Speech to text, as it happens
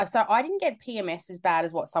So I didn't get PMS as bad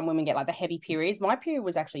as what some women get, like the heavy periods. My period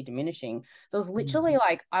was actually diminishing. So it was literally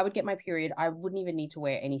like I would get my period. I wouldn't even need to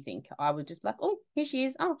wear anything. I would just be like, oh, here she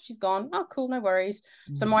is. Oh, she's gone. Oh, cool. No worries.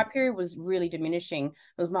 So my period was really diminishing.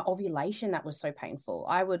 It was my ovulation that was so painful.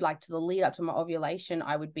 I would like to the lead up to my ovulation,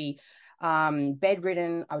 I would be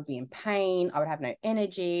bedridden. I would be in pain. I would have no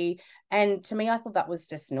energy. And to me, I thought that was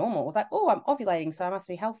just normal. It was like, oh, I'm ovulating, so I must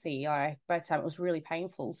be healthy. But it was really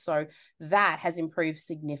painful. So that has improved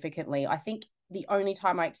significantly. I think the only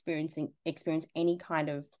time I experience any kind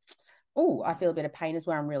of, oh, I feel a bit of pain is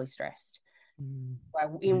where I'm really stressed. Like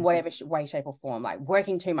in whatever way, shape, or form, like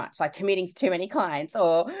working too much, like committing to too many clients,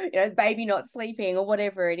 or baby not sleeping, or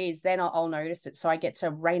whatever it is, then I'll notice it. So I get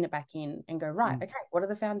to rein it back in and go, right, okay, what are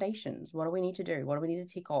the foundations? What do we need to do? What do we need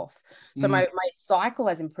to tick off? So my cycle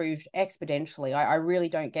has improved exponentially. I really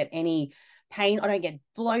don't get any pain. I don't get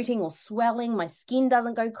bloating or swelling. My skin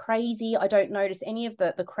doesn't go crazy. I don't notice any of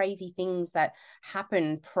the crazy things that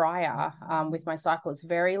happen prior with my cycle. It's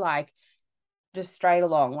very like just straight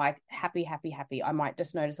along, like happy, happy, happy. I might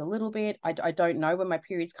just notice a little bit. I don't know when my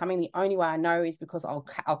period's coming. The only way I know is because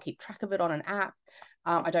I'll keep track of it on an app.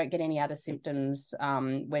 I don't get any other symptoms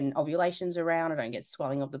when ovulation's around. I don't get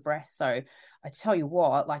swelling of the breast. So I tell you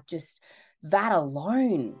what, like just that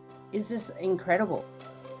alone is just incredible.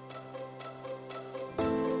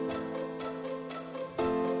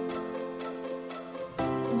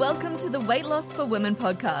 Welcome to the Weight Loss for Women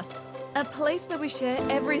podcast, a place where we share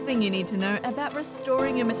everything you need to know about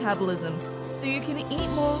restoring your metabolism so you can eat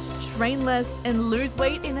more, train less, and lose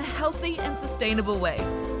weight in a healthy and sustainable way.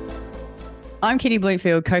 I'm Kitty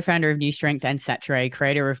Bloomfield, co-founder of New Strength and Saturate,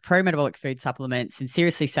 creator of pro-metabolic food supplements and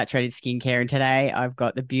seriously saturated skincare. And today I've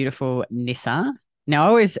got the beautiful Nyssa.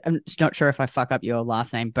 Now, I'm not sure if I fuck up your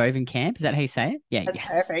last name, Bovenkamp. Is that how you say it? Yeah, That's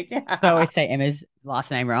perfect. So I always say Emma's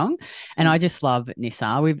last name wrong. And I just love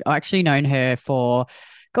Nyssa. We've actually known her for,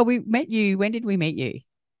 God, we met you. When did we meet you?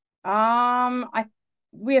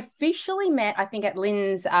 We officially met, I think, at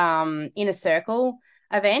Lynn's Inner Circle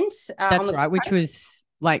event. That's right, which was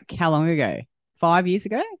like how long ago? 5 years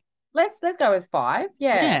ago? Let's go with 5.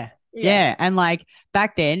 Yeah. And like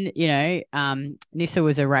back then, Nyssa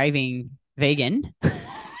was a raving vegan.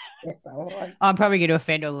 Yes, I was. I'm probably going to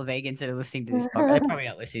offend all the vegans that are listening to this podcast. They're probably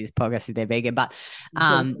not listening to this podcast if they're vegan, but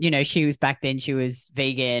she was back then. She was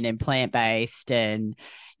vegan and plant based, and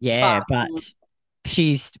but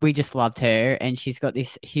we just loved her, and she's got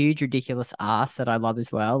this huge, ridiculous ass that I love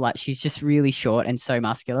as well. Like she's just really short and so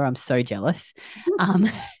muscular. I'm so jealous.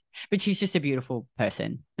 But she's just a beautiful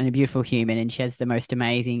person and a beautiful human, and she has the most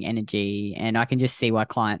amazing energy, and I can just see why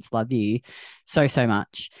clients love you so, so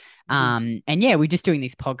much. We're just doing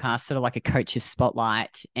this podcast sort of like a coach's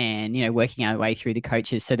spotlight and, working our way through the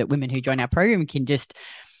coaches so that women who join our program can just,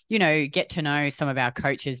 get to know some of our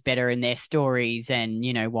coaches better and their stories and,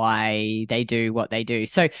 why they do what they do.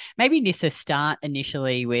 So maybe Nyssa, start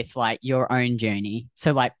initially with like your own journey.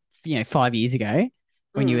 So like, 5 years ago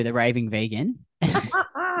when you were the raving vegan.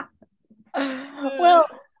 Well,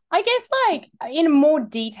 I guess like in more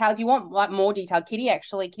detail, if you want like more detail, Kitty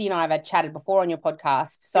and I have chatted before on your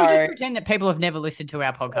podcast. So just pretend that people have never listened to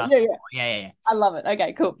our podcast before. Yeah. I love it.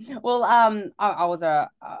 Okay, cool. Well, I was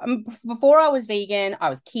before I was vegan, I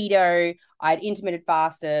was keto. I had intermittent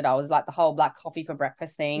fasted. I was like the whole black coffee for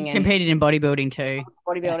breakfast thing. You competed in bodybuilding too.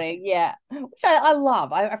 Bodybuilding, yeah. Which I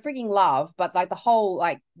love. I freaking love. But like the whole,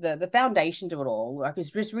 like the foundation to it all, like is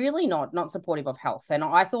just really not supportive of health. And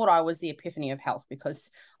I thought I was the epiphany of health because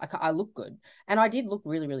I look good. And I did look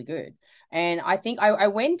really, really good. And I think I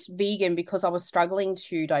went vegan because I was struggling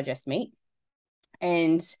to digest meat.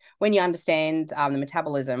 And when you understand the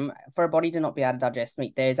metabolism, for a body to not be able to digest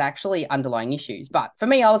meat, there's actually underlying issues. But for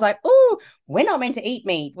me, I was like, oh, we're not meant to eat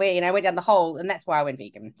meat. We, went down the hole, and that's why I went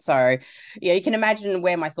vegan. So, you can imagine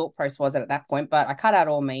where my thought process was at that point. But I cut out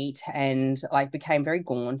all meat and like became very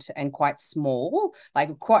gaunt and quite small.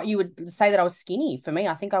 Like you would say that I was skinny. For me,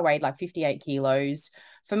 I think I weighed like 58 kilos.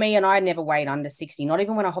 For me, and I never weighed under 60, not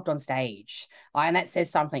even when I hopped on stage. And that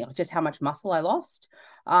says something, like just how much muscle I lost.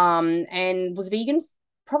 And was vegan,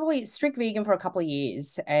 probably strict vegan for a couple of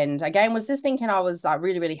years. And again, was just thinking I was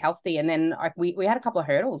really, really healthy. And then we had a couple of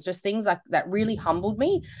hurdles, just things like that really humbled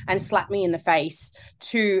me and slapped me in the face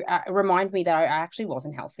to remind me that I actually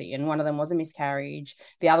wasn't healthy. And one of them was a miscarriage.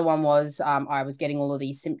 The other one was I was getting all of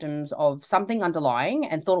these symptoms of something underlying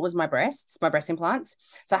and thought it was my breast implants.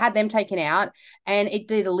 So I had them taken out, and it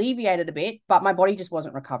did alleviate it a bit, but my body just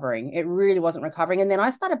wasn't recovering. It really wasn't recovering. And then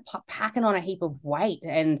I started packing on a heap of weight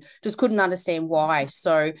and just couldn't understand why.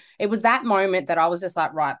 So it was that moment that I was just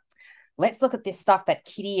like, right, let's look at this stuff that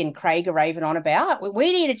Kitty and Craig are raving on about.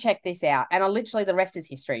 We need to check this out. And I literally, the rest is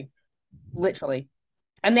history, literally.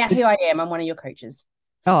 And now here I am. I'm one of your coaches.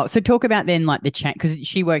 Oh, so talk about then like the change, because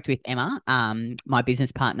she worked with Emma, my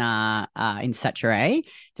business partner in Saturday.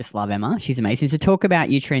 Just love Emma. She's amazing. So talk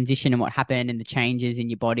about your transition and what happened and the changes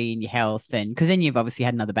in your body and your health. And because then you've obviously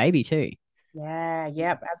had another baby too. Yeah,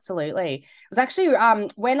 yep, absolutely. It was actually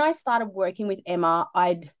when I started working with Emma,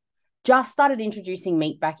 I'd just started introducing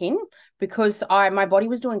meat back in because my body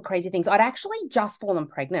was doing crazy things. I'd actually just fallen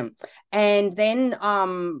pregnant. And then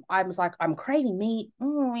I was like, I'm craving meat,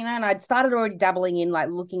 and I'd started already dabbling in like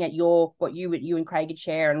looking at what you and Craig would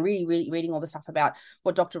share and really reading all the stuff about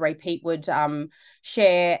what Dr. Ray Pete would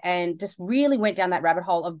share, and just really went down that rabbit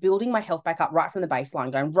hole of building my health back up right from the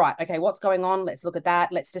baseline, going, right, okay, what's going on? Let's look at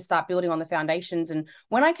that. Let's just start building on the foundations. And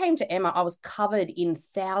when I came to Emma, I was covered in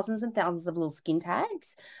thousands and thousands of little skin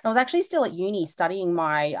tags. I was actually still at uni studying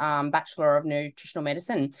my Bachelor of Nutritional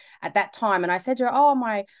Medicine at that time. And I said to her, oh,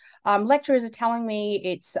 my lecturers are telling me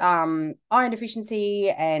it's iron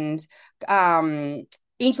deficiency and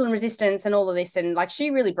insulin resistance and all of this. And like,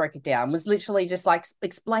 she really broke it down, was literally just like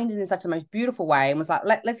explained it in such the most beautiful way, and was like,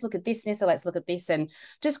 let's look at this, Nyssa, let's look at this, and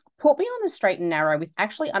just put me on the straight and narrow with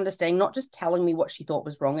actually understanding, not just telling me what she thought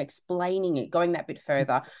was wrong, explaining it, going that bit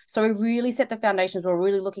further. So we really set the foundations. We're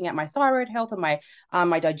really looking at my thyroid health and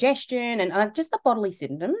my digestion and just the bodily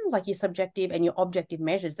symptoms, like your subjective and your objective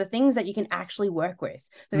measures, the things that you can actually work with,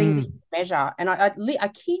 the things that you can measure. And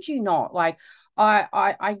I kid you not, like,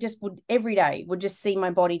 I just would every day would just see my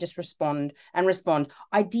body just respond.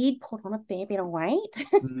 I did put on a fair bit of weight.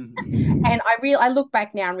 And I look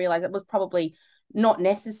back now and realize it was probably not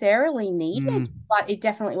necessarily needed, but it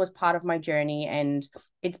definitely was part of my journey, and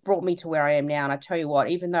it's brought me to where I am now. And I tell you what,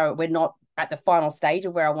 even though we're not at the final stage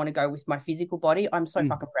of where I want to go with my physical body, I'm so fucking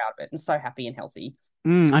proud of it and so happy and healthy.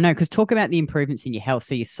 I know, because talk about the improvements in your health.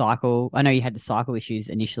 So your cycle, I know you had the cycle issues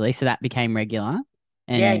initially, so that became regular.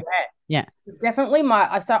 And yeah. It's definitely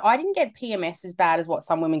so I didn't get PMS as bad as what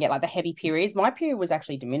some women get, like the heavy periods. My period was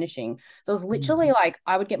actually diminishing. So it was literally like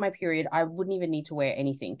I would get my period. I wouldn't even need to wear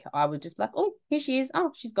anything. I would just be like, oh, here she is.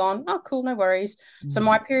 Oh, she's gone. Oh, cool. No worries. So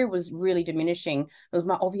my period was really diminishing. It was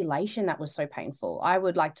my ovulation that was so painful. I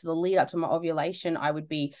would like to the lead up to my ovulation, I would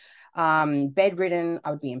be bedridden,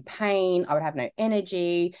 I would be in pain, I would have no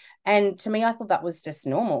energy. And to me, I thought that was just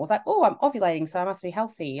normal. It was like, oh, I'm ovulating, so I must be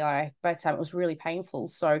healthy. But it was really painful.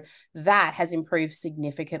 So that has improved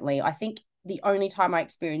significantly. I think the only time I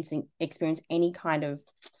experience any kind of,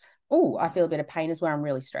 oh, I feel a bit of pain is where I'm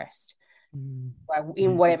really stressed. Like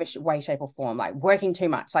in whatever way, shape, or form, like working too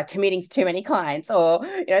much, like committing to too many clients, or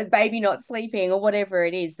baby not sleeping, or whatever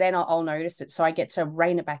it is, then I'll notice it. So I get to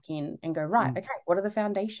rein it back in and go, right, okay, what are the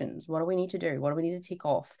foundations? What do we need to do? What do we need to tick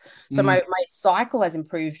off? So my cycle has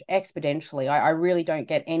improved exponentially. I really don't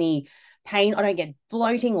get any pain. I don't get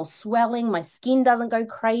bloating or swelling. My skin doesn't go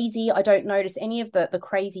crazy. I don't notice any of the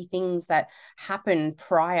crazy things that happen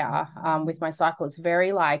prior with my cycle. It's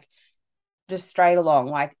very like just straight along,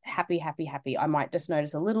 like happy. I might just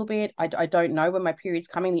notice a little bit. I don't know when my period's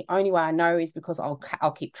coming. The only way I know is because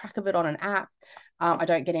I'll keep track of it on an app. I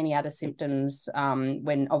don't get any other symptoms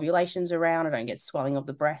when ovulation's around. I don't get swelling of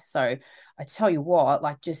the breast. So I tell you what,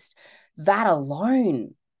 like just that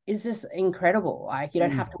alone is just incredible. Like you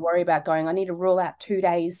don't have to worry about going, I need to rule out 2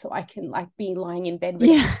 days so I can like be lying in bed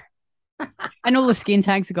with And all the skin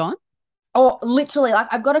tags are gone? Oh, literally, like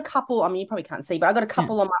I've got a couple. I mean, you probably can't see, but I've got a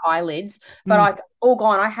couple on my eyelids, but all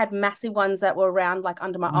gone. I had massive ones that were around like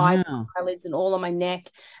under my eyes, eyelids, and all on my neck,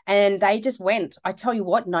 and they just went. I tell you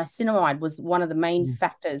what, niacinamide was one of the main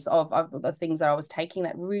factors of the things that I was taking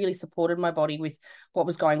that really supported my body with what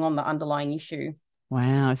was going on, the underlying issue.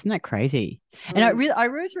 Wow, isn't that crazy? And I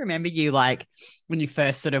always remember you like when you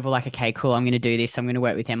first sort of were like, okay, cool, I'm going to do this. I'm going to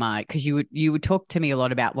work with Emma, because you would talk to me a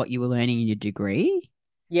lot about what you were learning in your degree.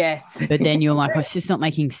 Yes. But then you're like, well, it's just not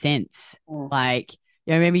making sense. Like,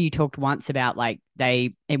 I remember you talked once about like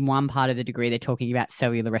in one part of the degree, they're talking about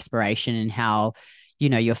cellular respiration and how,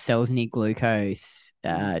 your cells need glucose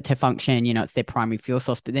to function, it's their primary fuel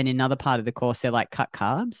source. But then in another part of the course, they're like, cut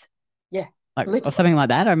carbs. Yeah. Like, or something like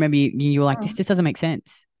that. I remember you were like, this just doesn't make sense.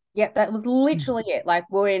 Yep, that was literally it. Like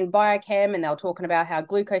we're in biochem and they were talking about how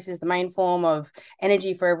glucose is the main form of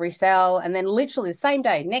energy for every cell. And then literally the same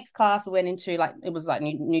day, next class, we went into like, it was like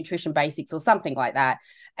nutrition basics or something like that.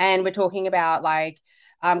 And we're talking about like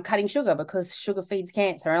cutting sugar because sugar feeds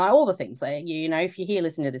cancer and like all the things that, if you're here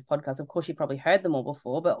listening to this podcast, of course, you probably heard them all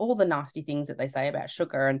before, but all the nasty things that they say about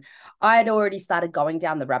sugar. And I had already started going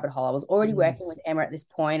down the rabbit hole. I was already working with Emma at this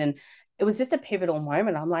point, and it was just a pivotal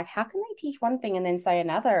moment. I'm like, how can they teach one thing and then say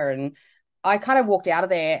another? And I kind of walked out of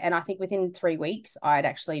there, and I think within 3 weeks, I'd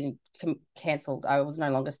actually cancelled. I was no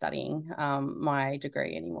longer studying my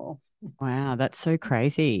degree anymore. Wow, that's so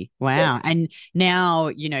crazy. Yeah. Wow. And now,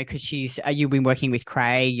 because you've been working with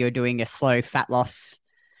Craig, you're doing a slow fat loss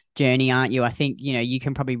journey, aren't you? I think, you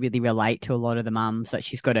can probably really relate to a lot of the mums. Like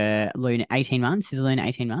she's got a Luna 18 months. Is Luna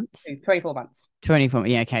 18 months? 24 months. 24.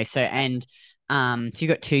 Yeah. Okay. So, and so you've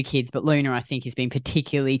got two kids, but Luna, I think, has been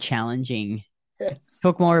particularly challenging. Yes.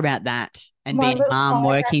 Talk more about that and My being a little mum,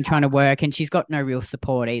 firecracker. trying to work, and she's got no real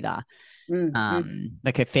support either.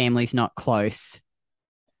 Like her family's not close.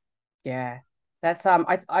 Yeah. That's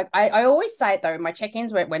I always say it though in my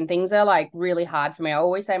check-ins when things are like really hard for me. I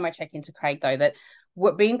always say in my check-in to Craig though that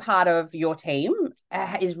what being part of your team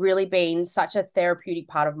is really been such a therapeutic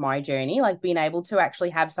part of my journey, like being able to actually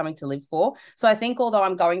have something to live for. So I think although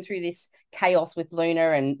I'm going through this chaos with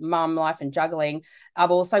Luna and mum life and juggling,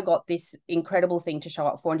 I've also got this incredible thing to show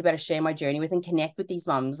up for and to be able to share my journey with and connect with these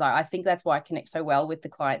mums. I think that's why I connect so well with the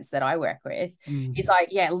clients that I work with. It's like,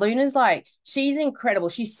 yeah, Luna's like, she's incredible.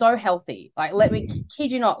 She's so healthy. Like, let me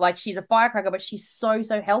kid you not, like she's a firecracker, but she's so,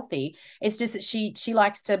 so healthy. It's just that she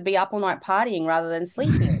likes to be up all night partying rather than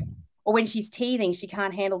sleeping. Or when she's teething, she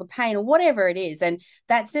can't handle the pain or whatever it is. And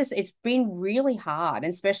that's just, it's been really hard,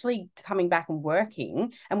 and especially coming back and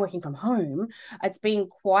working from home, it's been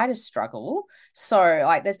quite a struggle. So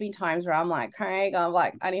like, there's been times where I'm like, Craig, I've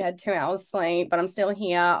like only had 2 hours sleep, but I'm still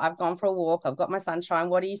here. I've gone for a walk. I've got my sunshine.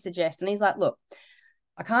 What do you suggest? And he's like, look,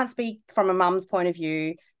 I can't speak from a mum's point of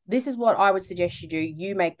view. This is what I would suggest you do.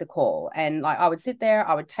 You make the call. And like I would sit there,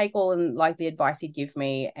 I would take all and like the advice he'd give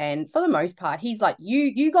me. And for the most part, he's like,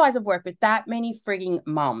 you guys have worked with that many frigging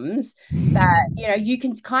mums that you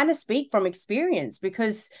can kind of speak from experience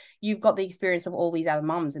because you've got the experience of all these other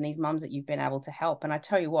mums and these mums that you've been able to help. And I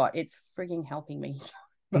tell you what, it's frigging helping me.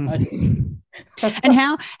 And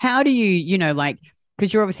how do like,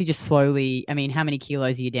 because you're obviously just slowly, I mean, how many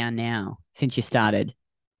kilos are you down now since you started?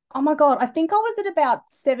 Oh my God, I think I was at about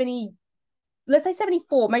 70, let's say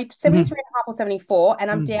 74, maybe 73 and a half or 74,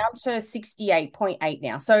 and I'm down to 68.8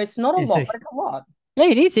 now. So it's not a lot, but it's a lot. Yeah,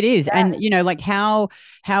 it is. It is. Yeah. And, like how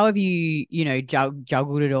have you,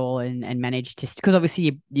 juggled it all and managed to, because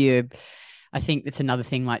obviously you I think that's another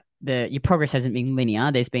thing, like your progress hasn't been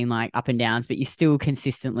linear. There's been like up and downs, but you're still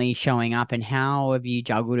consistently showing up. And how have you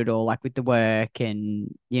juggled it all, like with the work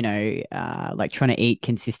and, like trying to eat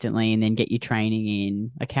consistently and then get your training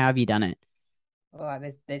in? Like, how have you done it? Well,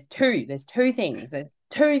 there's two things. There's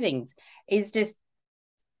two things. Is just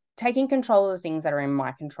taking control of the things that are in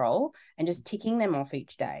my control and just ticking them off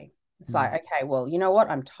each day. It's like, okay, well, you know what?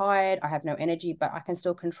 I'm tired. I have no energy, but I can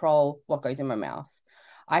still control what goes in my mouth.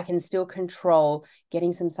 I can still control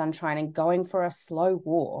getting some sunshine and going for a slow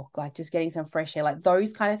walk, like just getting some fresh air, like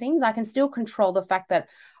those kind of things. I can still control the fact that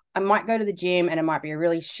I might go to the gym and it might be a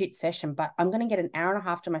really shit session, but I'm going to get an hour and a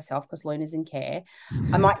half to myself because Luna's in care.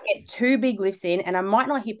 I might get 2 big lifts in and I might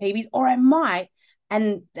not hit PBs, or I might,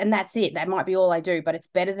 and that's it. That might be all I do, but it's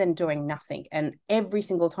better than doing nothing. And every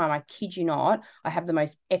single time, I kid you not, I have the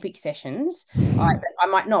most epic sessions. I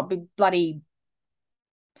might not be bloody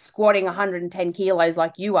squatting 110 kilos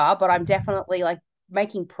like you are, but I'm definitely like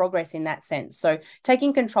making progress in that sense. So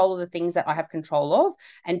taking control of the things that I have control of,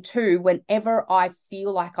 and 2, whenever I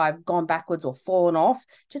feel like I've gone backwards or fallen off,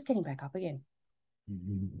 just getting back up again.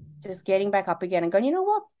 Just getting back up again and going, you know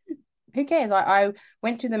what? Who cares? I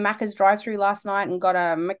went to the Macca's drive-through last night and got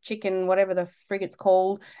a McChicken, whatever the frig it's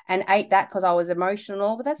called, and ate that because I was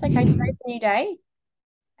emotional, but that's okay. Today's a new day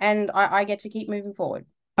and I get to keep moving forward.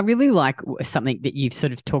 I really like something that you've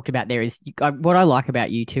sort of talked about there is what I like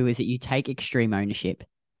about you too is that you take extreme ownership.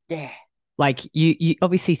 Yeah. Like you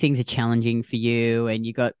obviously things are challenging for you and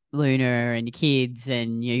you got Luna and your kids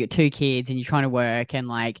and you got 2 kids and you're trying to work and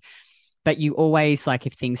like, but you always like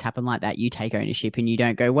if things happen like that, you take ownership and you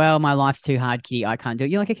don't go, well, my life's too hard, Kitty. I can't do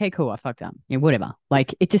it. You're like, okay, cool. I fucked up. Whatever.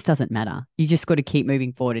 Like it just doesn't matter. You just got to keep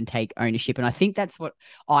moving forward and take ownership. And I think that's what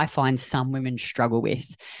I find some women struggle with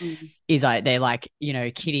is like, they're like,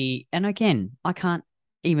 Kitty. And again, I can't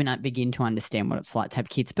even begin to understand what it's like to have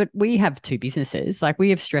kids, but we have 2 businesses. Like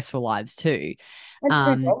we have stressful lives too.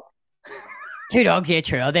 And 2 dogs. Yeah,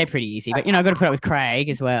 true. They're pretty easy, but I got to put up with Craig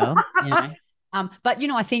as well. But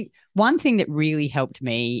I think one thing that really helped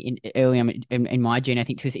me in early in my journey, I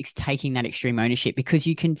think, was taking that extreme ownership, because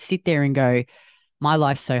you can sit there and go, my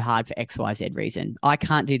life's so hard for XYZ reason. I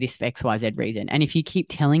can't do this for XYZ reason. And if you keep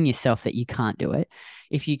telling yourself that you can't do it,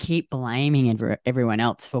 if you keep blaming everyone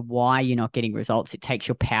else for why you're not getting results, it takes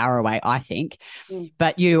your power away, I think.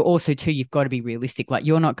 But you also too, you've got to be realistic. Like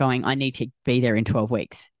you're not going, I need to be there in 12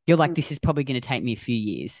 weeks. You're like, this is probably going to take me a few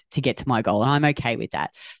years to get to my goal, and I'm okay with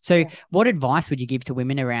that. So what advice would you give to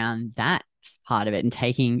women around that part of it and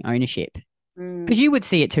taking ownership? Because you would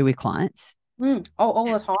see it too with clients.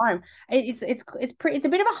 All the time. It's a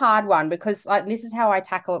bit of a hard one because like this is how I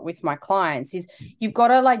tackle it with my clients is you've got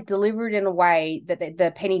to like deliver it in a way that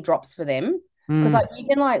the penny drops for them because like you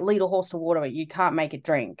can like lead a horse to water but you can't make it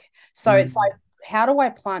drink. So it's like how do I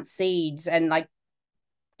plant seeds and like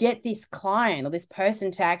get this client or this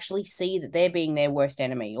person to actually see that they're being their worst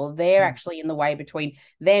enemy or they're actually in the way between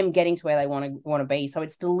them getting to where they want to be. So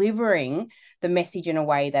it's delivering the message in a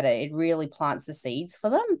way that it really plants the seeds for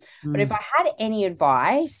them. But if I had any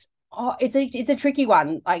advice, it's a tricky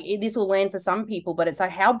one. Like this will land for some people, but it's like,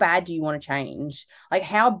 how bad do you want to change? Like,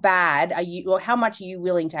 how bad are you, or how much are you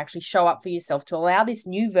willing to actually show up for yourself to allow this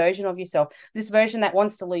new version of yourself, this version that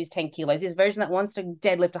wants to lose 10 kilos, this version that wants to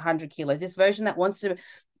deadlift 100 kilos, this version that wants to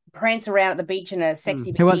prance around at the beach in a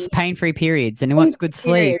sexy who wants pain-free periods and who wants good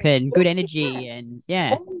sleep and good energy and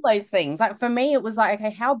all those things. Like for me it was like,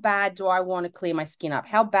 okay, how bad do I want to clear my skin up?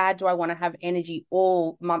 How bad do I want to have energy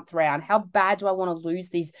all month round? How bad do I want to lose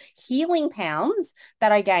these healing pounds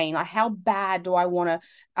that I gain? Like how bad do I want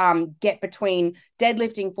to get between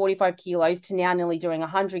deadlifting 45 kilos to now nearly doing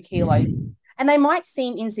 100 kilos? And they might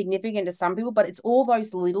seem insignificant to some people, but it's all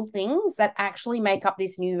those little things that actually make up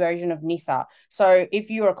this new version of Nyssa. So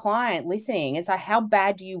if you're a client listening, it's like, how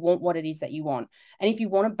bad do you want what it is that you want? And if you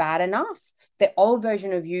want it bad enough, the old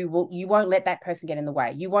version of you won't let that person get in the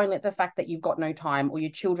way. You won't let the fact that you've got no time or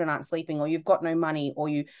your children aren't sleeping or you've got no money or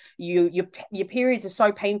your periods are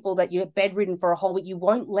so painful that you're bedridden for a whole week. You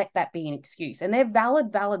won't let that be an excuse. And they're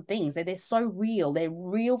valid things. They're so real. They're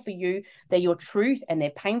real for you. They're your truth and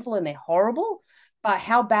they're painful and they're horrible. But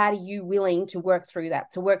how bad are you willing to work through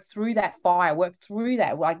that fire, work through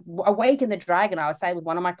that, like awaken the dragon? I would say with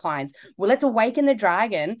one of my clients, well, let's awaken the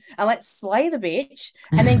dragon and let's slay the bitch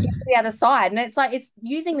and then get to the other side. And it's like, it's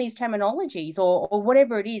using these terminologies or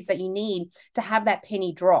whatever it is that you need to have that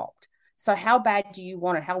penny dropped. So how bad do you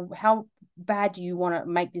want it? How bad do you want to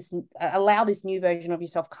make this, allow this new version of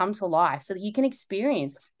yourself come to life so that you can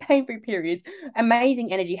experience pain-free periods,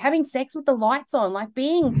 amazing energy, having sex with the lights on, like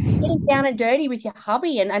getting down and dirty with your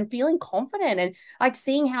hubby and feeling confident and like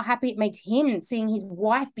seeing how happy it makes him, seeing his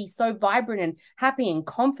wife be so vibrant and happy and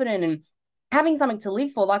confident and having something to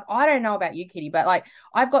live for. Like, I don't know about you, Kitty, but like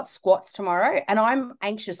I've got squats tomorrow and I'm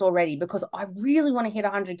anxious already because I really want to hit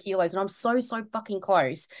 100 kilos and I'm so fucking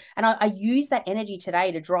close. And I use that energy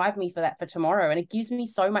today to drive me for that for tomorrow. And it gives me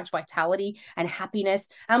so much vitality and happiness.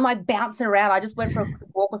 And I'm like bouncing around. I just went for a quick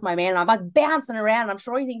walk with my man and I'm like bouncing around. And I'm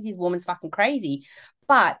sure he thinks his woman's fucking crazy,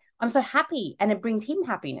 but I'm so happy and it brings him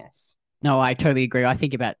happiness. No, I totally agree. I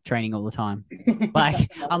think about training all the time.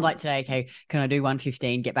 Like, I'm like today, okay, can I do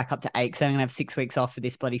 115, get back up to 8? Because I'm going to have 6 weeks off for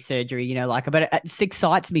this bloody surgery, you know, like, but it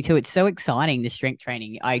excites me too. It's so exciting, the strength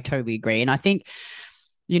training. I totally agree. And I think,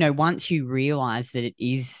 you know, once you realize that it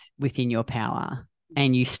is within your power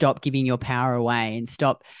and you stop giving your power away and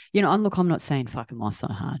stop, you know, and look, I'm not saying fucking life's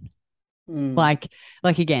not hard. Like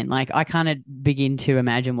again, like I kind of begin to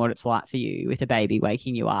imagine what it's like for you with a baby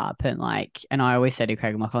waking you up and like, and I always say to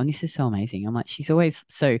Craig, I'm like, oh, this is so amazing. I'm like, she's always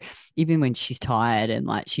so, even when she's tired and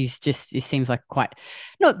like, she's just, it seems like quite,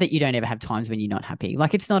 not that you don't ever have times when you're not happy.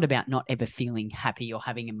 Like, it's not about not ever feeling happy or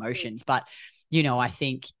having emotions, but you know, I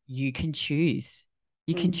think you can choose,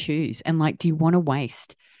 and like, do you want to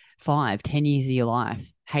waste 5-10 years of your life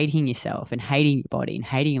hating yourself and hating your body and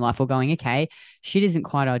hating your life, or going, okay, shit isn't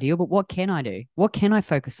quite ideal, but what can I do? What can I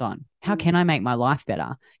focus on? How can I make my life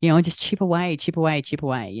better? You know, and just chip away,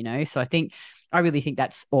 you know? So I really think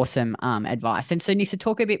that's awesome advice. And so Nyssa,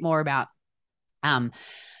 talk a bit more about,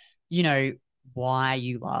 you know, why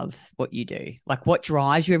you love what you do, like what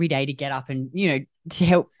drives you every day to get up and, you know, to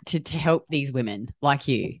help these women like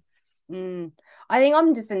you. I think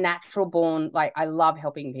I'm just a natural born, like I love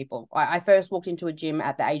helping people. I first walked into a gym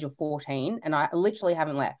at the age of 14 and I literally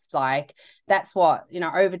haven't left. Like that's what, you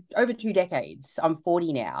know, over 2 decades. I'm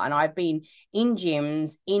 40 now and I've been in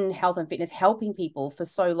gyms, in health and fitness, helping people for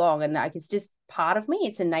so long. And like, it's just part of me.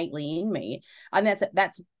 It's innately in me. And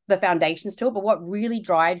that's the foundations to it. But what really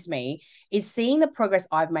drives me is seeing the progress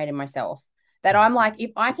I've made in myself. That I'm like,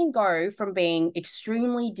 if I can go from being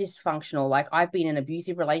extremely dysfunctional, like I've been in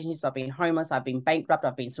abusive relationships, I've been homeless, I've been bankrupt,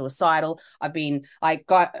 I've been suicidal, I've been like,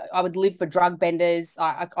 I would live for drug benders.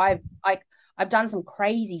 I've done some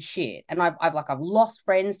crazy shit, and I've lost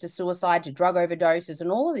friends to suicide, to drug overdoses,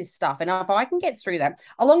 and all of this stuff. And if I can get through that,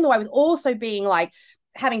 along the way with also being like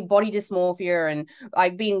having body dysmorphia and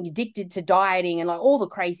like being addicted to dieting and like all the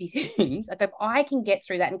crazy things, like if I can get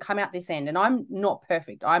through that and come out this end, and I'm not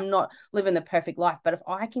perfect, I'm not living the perfect life, but if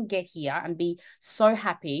I can get here and be so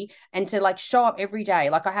happy and to like show up every day,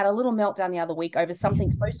 like I had a little meltdown the other week over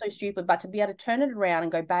something so stupid, but to be able to turn it around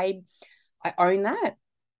and go, babe, I own that.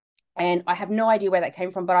 And I have no idea where that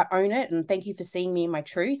came from, but I own it. And thank you for seeing me in my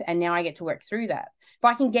truth. And now I get to work through that. If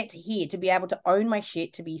I can get to here, to be able to own my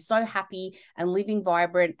shit, to be so happy and living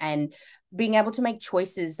vibrant and being able to make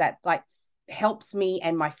choices that like helps me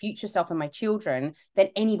and my future self and my children, then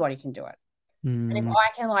anybody can do it. And if I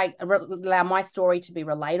can like allow my story to be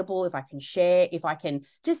relatable, if I can share, if I can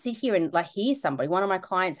just sit here and like hear somebody, one of my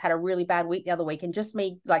clients had a really bad week the other week, and just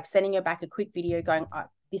me like sending her back a quick video going, oh,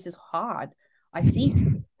 this is hard. I see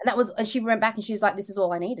you. And she went back and she's like, this is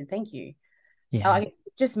all I needed. Thank you. Yeah. Like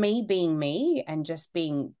just me being me and just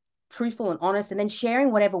being truthful and honest, and then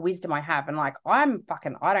sharing whatever wisdom I have. And like, I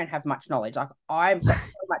don't have much knowledge. Like I've got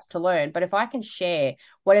so much to learn, but if I can share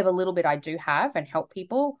whatever little bit I do have and help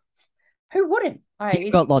people, who wouldn't?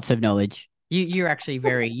 You've got lots of knowledge. You're actually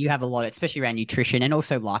you have a lot, especially around nutrition and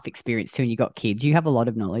also life experience too. And you got kids, you have a lot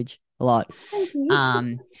of knowledge, a lot. Thank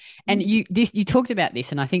you. And you talked about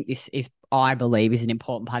this, and I think this is, I believe, is an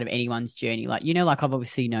important part of anyone's journey. Like, like I've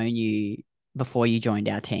obviously known you before you joined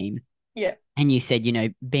our team. Yeah. And you said,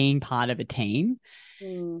 being part of a team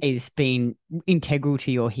is been integral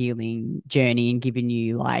to your healing journey and giving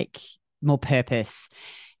you like more purpose.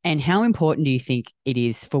 And how important do you think it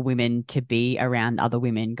is for women to be around other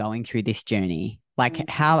women going through this journey? Like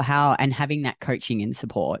how and having that coaching and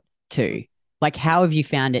support too. Like how have you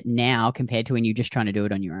found it now compared to when you're just trying to do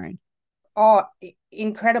it on your own? Oh,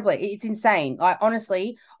 incredibly. It's insane. Like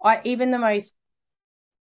honestly, even the most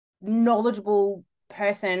knowledgeable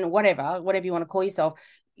person, whatever you want to call yourself,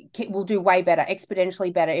 will do way better,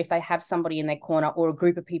 exponentially better if they have somebody in their corner or a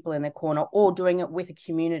group of people in their corner or doing it with a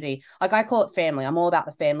community. Like I call it family. I'm all about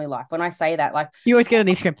the family life. When I say that, like you always get on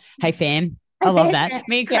this script, hey fam. I love that.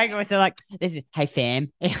 Me and Craig always are like, this is hey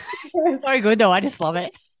fam. It's so good though. I just love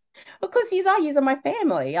it. Because you are my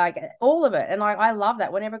family, like all of it. And I love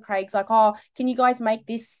that. Whenever Craig's like, oh, can you guys make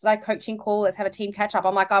this like coaching call? Let's have a team catch up.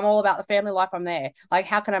 I'm like, I'm all about the family life. I'm there. Like,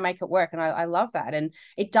 how can I make it work? And I love that. And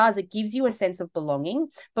it gives you a sense of belonging,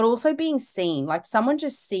 but also being seen, like someone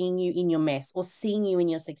just seeing you in your mess or seeing you in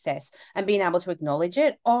your success and being able to acknowledge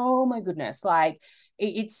it. Oh my goodness. Like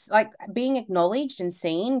it's like being acknowledged and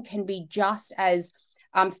seen can be just as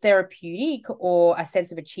therapeutic or a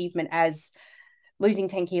sense of achievement as losing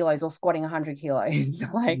 10 kilos or squatting 100 kilos.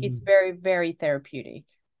 Like it's very, very therapeutic.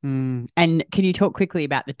 And can you talk quickly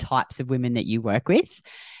about the types of women that you work with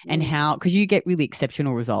and how, because you get really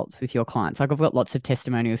exceptional results with your clients. Like I've got lots of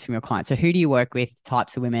testimonials from your clients. So who do you work with,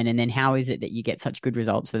 types of women, and then how is it that you get such good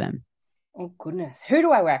results for them? Oh goodness, who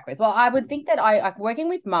do I work with? Well, I would think that I working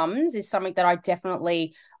with mums is something that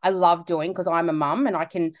I love doing because I'm a mum and I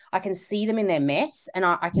can see them in their mess, and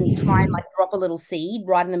I can try and like drop a little seed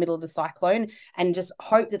right in the middle of the cyclone and just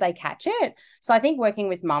hope that they catch it. So I think working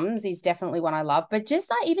with mums is definitely one I love, but just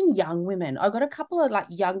like even young women, I've got a couple of like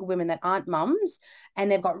young women that aren't mums and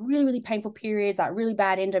they've got really, really painful periods, like really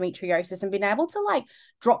bad endometriosis, and being able to like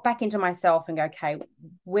drop back into myself and go, okay,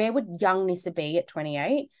 where would young Nyssa be at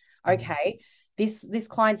 28? Okay, this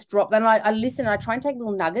client's dropped. Then I listen and I try and take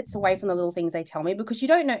little nuggets away from the little things they tell me, because you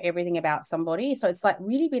don't know everything about somebody. So it's like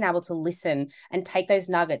really being able to listen and take those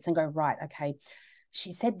nuggets and go, right, okay,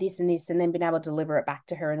 she said this and this, and then being able to deliver it back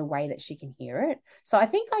to her in a way that she can hear it. So I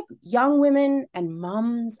think like young women and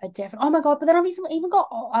mums are definitely, oh my God, but then I've even got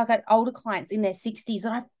older clients in their 60s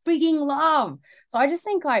that I freaking love. So I just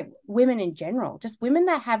think like women in general, just women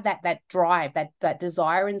that have that drive, that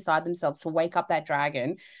desire inside themselves to wake up that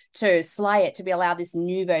dragon, to slay it, to be allowed this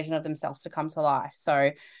new version of themselves to come to life.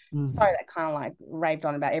 So sorry that kind of like raved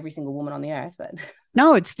on about every single woman on the earth, but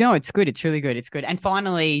No, it's good. It's really good. It's good. And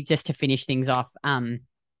finally, just to finish things off,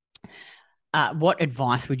 what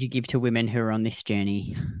advice would you give to women who are on this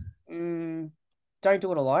journey? Don't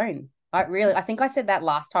do it alone. I think I said that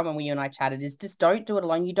last time when you and I chatted, is just don't do it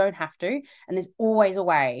alone. You don't have to. And there's always a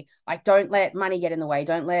way. Like, don't let money get in the way.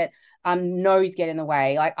 Don't let no's get in the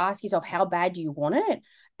way. Like, ask yourself, how bad do you want it?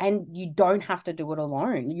 And you don't have to do it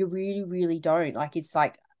alone. You really, really don't. Like, it's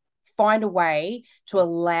like, find a way to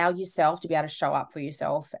allow yourself to be able to show up for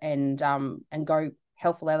yourself and go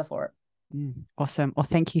hell for leather for it. Awesome. Well,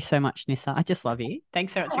 thank you so much, Nyssa. I just love you.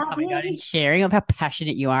 Thanks so much for coming on and sharing. I love how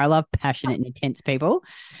passionate you are. I love passionate and intense people,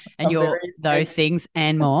 and those things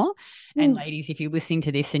and more. And ladies, if you're listening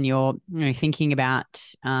to this and you're thinking about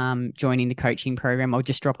joining the coaching program, I'll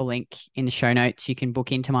just drop a link in the show notes. You can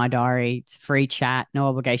book into my diary. It's a free chat, no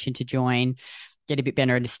obligation to join. get a bit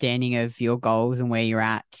better understanding of your goals and where you're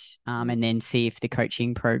at, and then see if the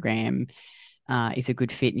coaching program is a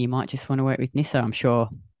good fit, and you might just want to work with Nyssa. I'm sure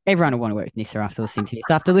everyone will want to work with Nyssa after listening to this.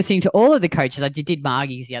 After listening to all of the coaches, I did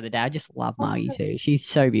Margie's the other day. I just love Margie too. She's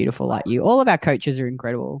so beautiful like you. All of our coaches are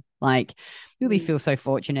incredible. Like, really feel so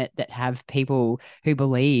fortunate that have people who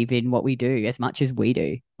believe in what we do as much as we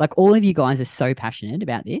do. Like, all of you guys are so passionate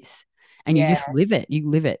about this, and you just live it. You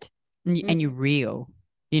live it, and you're real.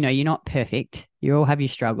 You know, you're not perfect. You all have your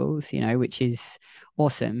struggles, you know, which is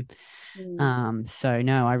awesome. So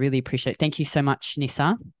no, I really appreciate it. Thank you so much,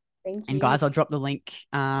 Nyssa. Thank you. And guys, I'll drop the link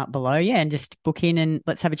below, and just book in and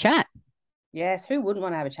let's have a chat. Yes, who wouldn't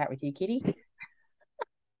want to have a chat with you, Kitty?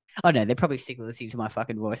 Oh no, they're probably sick of listening to my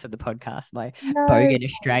fucking voice on the podcast, my bogan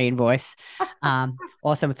Australian voice.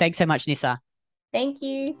 Awesome. Thanks so much, Nyssa. Thank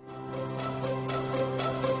you.